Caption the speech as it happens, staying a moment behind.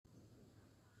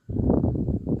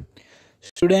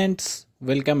Students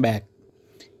welcome back.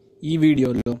 ఈ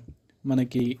వీడియోలో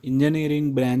మనకి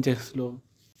ఇంజనీరింగ్ బ్రాంచెస్లో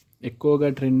ఎక్కువగా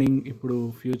ట్రెండింగ్ ఇప్పుడు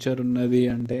ఫ్యూచర్ ఉన్నది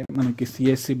అంటే మనకి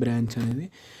సిఎస్సి బ్రాంచ్ అనేది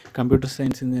కంప్యూటర్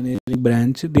సైన్స్ ఇంజనీరింగ్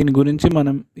బ్రాంచ్. దీని గురించి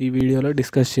మనం ఈ వీడియోలో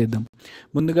డిస్కస్ చేద్దాం.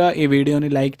 ముందుగా ఈ వీడియోని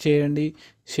లైక్ చేయండి,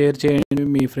 షేర్ చేయండి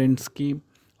మీ ఫ్రెండ్స్కి,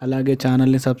 అలాగే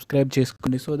ఛానల్ని సబ్స్క్రైబ్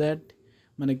చేసుకోండి. సో దాట్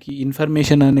మనకి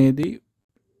ఇన్ఫర్మేషన్ అనేది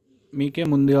మీకే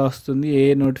ముందుగా వస్తుంది. ఏ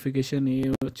నోటిఫికేషన్ ఏ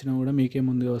వచ్చినా కూడా మీకే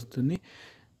ముందుగా వస్తుంది.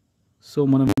 సో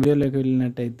మనం వీడియోలోకి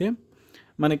వెళ్ళినట్టయితే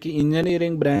మనకి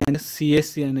ఇంజనీరింగ్ బ్రాంచ్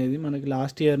సిఎస్సి అనేది మనకి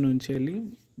లాస్ట్ ఇయర్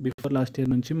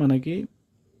నుంచి మనకి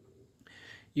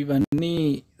ఇవన్నీ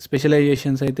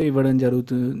స్పెషలైజేషన్స్ అయితే ఇవ్వడం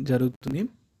జరుగుతుంది.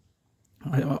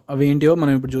 అవేంటివో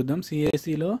మనం ఇప్పుడు చూద్దాం.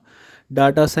 సిఎస్సిలో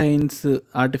data science,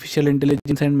 artificial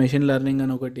intelligence and machine learning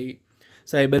అని ఒకటి,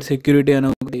 సైబర్ సెక్యూరిటీ అని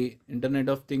ఒకటి, ఇంటర్నెట్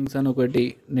ఆఫ్ థింగ్స్ అని ఒకటి,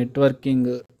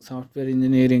 networking, software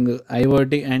engineering,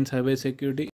 IoT and cyber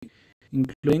security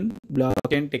including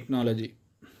black and technology,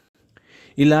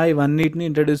 ఇలా ఇవన్నిటిని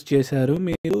ఇంట్రడ్యూస్ చేశారు.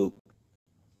 మీరు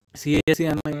సిఎస్సి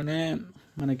అనగానే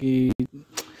మనకి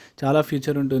చాలా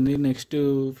ఫ్యూచర్ ఉంటుంది. నెక్స్ట్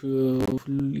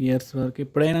ఫుల్ ఇయర్స్ వరకు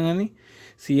ఎప్పుడైనా కానీ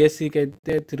సిఎస్సికి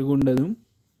అయితే తిరుగుండదు.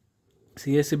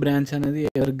 సిఎస్సి బ్రాంచ్ అనేది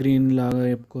ఎవర్ గ్రీన్ లాగా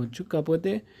చెప్పుకోవచ్చు.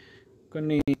 కాకపోతే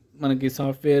కొన్ని మనకి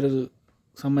సాఫ్ట్వేర్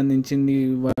సంబంధించింది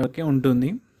వరకే ఉంటుంది.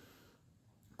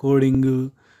 కోడింగ్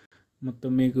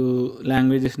మొత్తం మీకు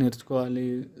లాంగ్వేజెస్ నేర్చుకోవాలి,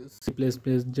 C++,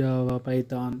 జావా,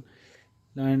 పైథాన్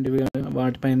లాంటివి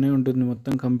వాటిపైనే ఉంటుంది.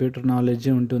 మొత్తం కంప్యూటర్ నాలెడ్జ్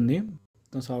ఉంటుంది.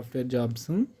 మొత్తం software jobs.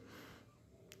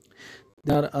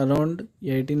 They are around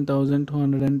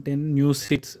 18,210 new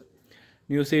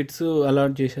seats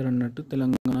allot చేశారు అన్నట్టు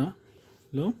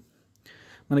తెలంగాణలో.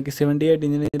 మనకి 78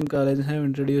 engineering colleges have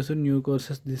introduced new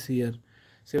courses this year.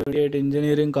 78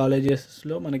 engineering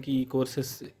కాలేజెస్లో మనకి ఈ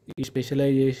కోర్సెస్, ఈ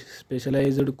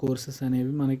స్పెషలైజ్డ్ కోర్సెస్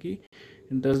అనేవి మనకి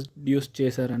ఇంట్రడ్యూస్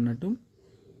చేశారన్నట్టు.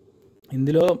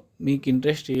 ఇందులో మీకు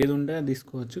ఇంట్రెస్ట్ ఏది ఉంటే అది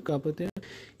తీసుకోవచ్చు. కాకపోతే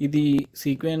ఇది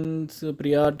సీక్వెన్స్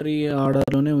ప్రియారిటీ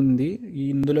ఆర్డర్లోనే ఉంది.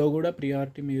 ఇందులో కూడా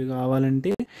ప్రియారిటీ మీరు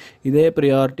కావాలంటే ఇదే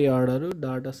priority order.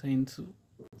 Data science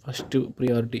first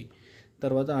priority,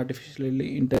 తర్వాత artificial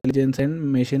intelligence and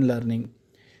machine learning,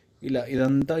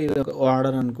 ఇదంతా ఇది ఒక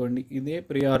ఆర్డర్ అనుకోండి. ఇదే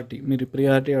ప్రియారిటీ. మీరు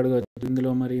ప్రియారిటీ అడగచ్చు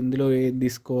ఇందులో ఏది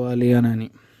తీసుకోవాలి అని.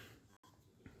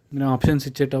 మీరు ఆప్షన్స్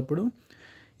ఇచ్చేటప్పుడు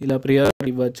ఇలా ప్రియారిటీ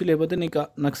ఇవ్వచ్చు. లేకపోతే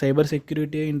నాకు సైబర్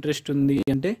సెక్యూరిటీ ఇంట్రెస్ట్ ఉంది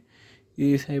అంటే ఈ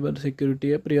సైబర్ సెక్యూరిటీ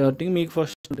ప్రియారిటీ మీకు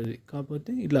ఫస్ట్ ఉంటుంది.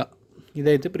 కాకపోతే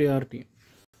ఇదైతే ప్రియారిటీ.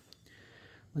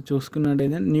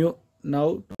 చూసుకున్నట్టయితే now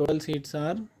total seats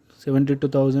are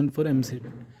 72,000 for EAMCET.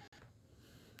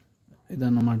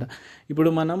 ఇదన్నమాట. ఇప్పుడు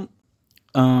మనం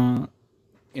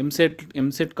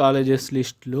ఎంసెట్ కాలేజెస్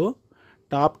లిస్ట్లో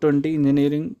టాప్ 20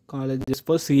 ఇంజనీరింగ్ కాలేజెస్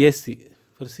ఫర్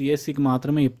సిఎస్సికి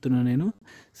మాత్రమే చెప్తున్నాను నేను.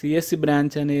 సిఎస్సి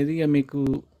బ్రాంచ్ అనేది ఇక మీకు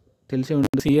తెలిసే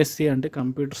ఉంటుంది. సిఎస్సి అంటే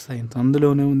కంప్యూటర్ సైన్స్,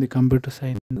 అందులోనే ఉంది కంప్యూటర్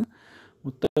సైన్స్.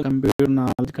 మొత్తం కంప్యూటర్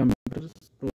నాలెడ్జ్, కంప్యూటర్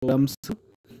ప్రోగ్రామ్స్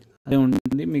అదే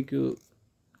ఉంటుంది. మీకు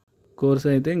కోర్స్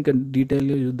అయితే ఇంకా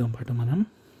డీటెయిల్గా చూద్దాం మనం.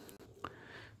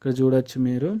 ఇక్కడ చూడొచ్చు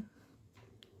మీరు.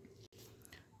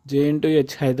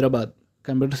 JNTH Hyderabad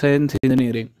computer science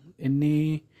engineering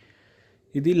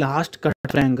ఇది లాస్ట్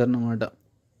కట్ ర్యాంక్ అన్నమాట.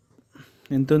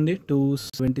 ఎంత ఉంది?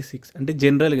 276. అంటే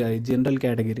general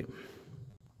category.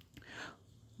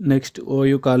 Next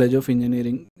OU college of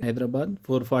engineering Hyderabad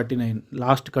 449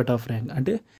 last cut off rank.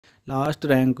 అంటే last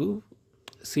rank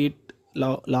seat,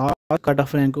 last cut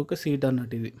off rank ఒక సీట్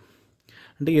అన్నట్టు ఇది.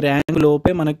 అంటే ఈ ర్యాంక్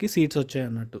లోపే మనకి సీట్స్ వచ్చాయి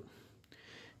అన్నట్టు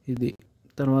ఇది.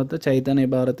 తర్వాత Chaitanya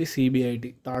Bharati CBIT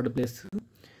third place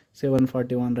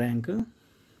 741 rank.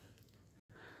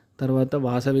 తర్వాత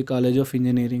వాసవి కాలేజ్ ఆఫ్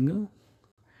ఇంజనీరింగ్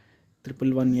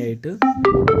 1118.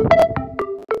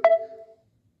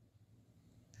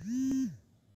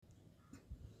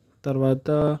 తర్వాత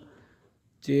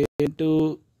J2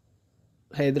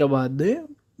 Hyderabad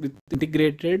with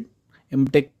integrated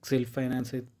MTech self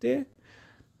finance అయితే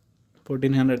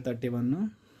 1431.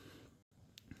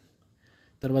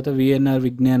 తర్వాత VNR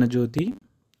విజ్ఞాన జ్యోతి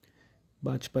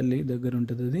బాచ్పల్లి దగ్గర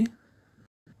ఉంటుంది,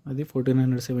 అది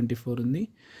 1474 ఉంది.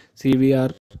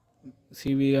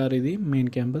 CVR ఇది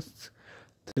మెయిన్ క్యాంపస్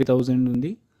 3000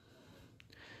 ఉంది.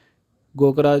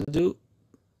 Gokaraju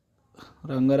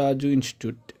Rangaraju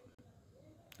institute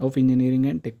of engineering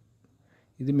and tech,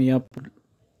 ఇది మియాపూర్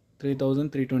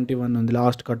 3321 ఉంది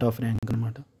లాస్ట్ కట్ ఆఫ్ ర్యాంక్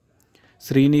అనమాట.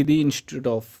 Srinidhi institute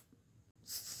of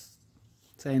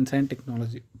science and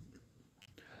technology,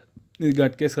 ఇది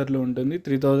గట్కేసర్లో ఉంటుంది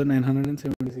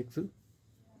 3976.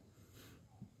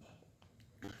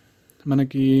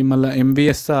 మనకి మళ్ళీ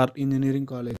MVSR engineering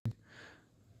college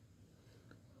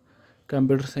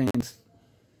computer science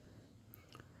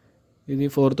ఇది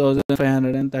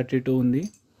 4532 ఉంది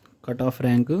cut off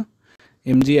rank.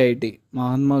 MGIT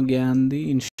Mahatma Gandhi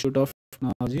institute of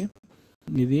technology,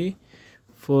 ఇది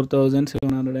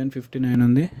 4759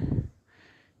 ఉంది.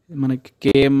 మనకి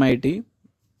KMIT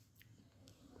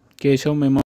Keshav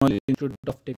memorial institute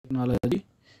of technology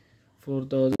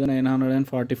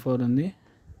 4944 ఉంది.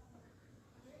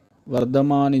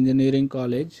 Vardhaman engineering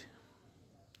college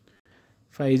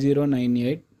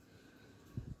 5098.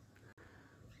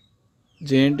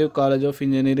 JNTU college of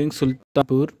engineering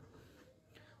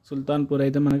Sultanpur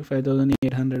అయితే మనకి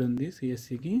 5800 ఉంది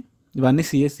సిఎస్సికి. ఇవన్నీ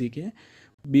సిఎస్సికే.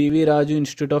 BV Raju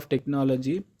institute of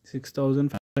technology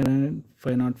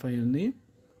 6505 ఉంది.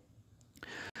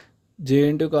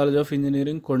 JNTU college of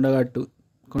engineering Kondagattu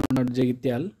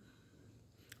Jagtial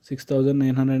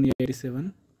 6987.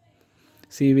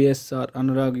 CVSR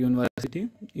Anurag university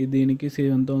దీనికి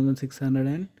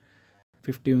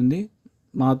 7650 ఉంది.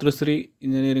 మాతృశ్రీ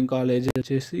ఇంజనీరింగ్ కాలేజ్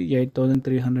వచ్చేసి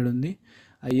 8300 ఉంది.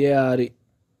 IARE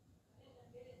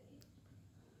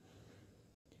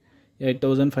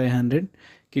 8500.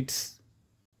 Kits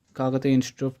Kakatiya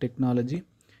institute of technology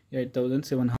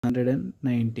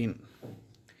 8719.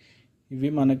 ఇవి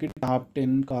మనకి టాప్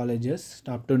 10 కాలేజెస్,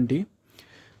 టాప్ 20.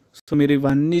 సో మీరు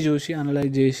ఇవన్నీ చూసి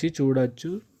అనలైజ్ చేసి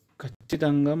చూడవచ్చు.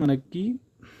 ఖచ్చితంగా మనకి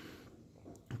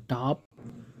టాప్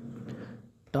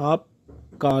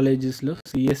కాలేజెస్లో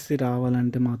సిఎస్సి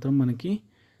రావాలంటే మాత్రం మనకి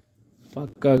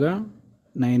పక్కాగా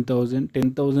 9000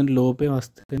 10,000 లోపే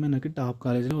వస్తే మనకి టాప్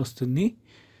కాలేజ్లో వస్తుంది.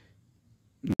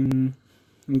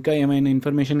 ఇంకా ఏమైనా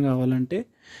ఇన్ఫర్మేషన్ కావాలంటే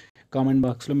కామెంట్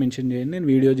బాక్స్లో మెన్షన్ చేయండి, నేను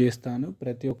వీడియో చేస్తాను.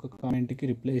 ప్రతి ఒక్క కామెంట్కి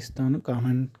రిప్లై ఇస్తాను,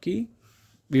 కామెంట్కి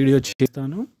వీడియో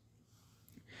చేస్తాను.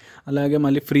 అలాగే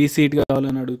మళ్ళీ ఫ్రీ సీట్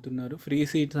కావాలని అడుగుతున్నారు. ఫ్రీ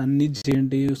సీట్స్ అన్ని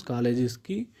జేఎన్టీయూస్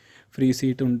కాలేజెస్కి ఫ్రీ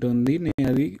సీట్ ఉంటుంది. నేను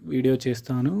అది వీడియో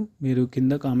చేస్తాను, మీరు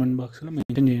కింద కామెంట్ బాక్స్లో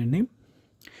మెన్షన్ చేయండి.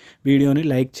 వీడియోని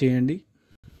లైక్ చేయండి.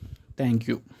 Thank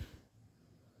you.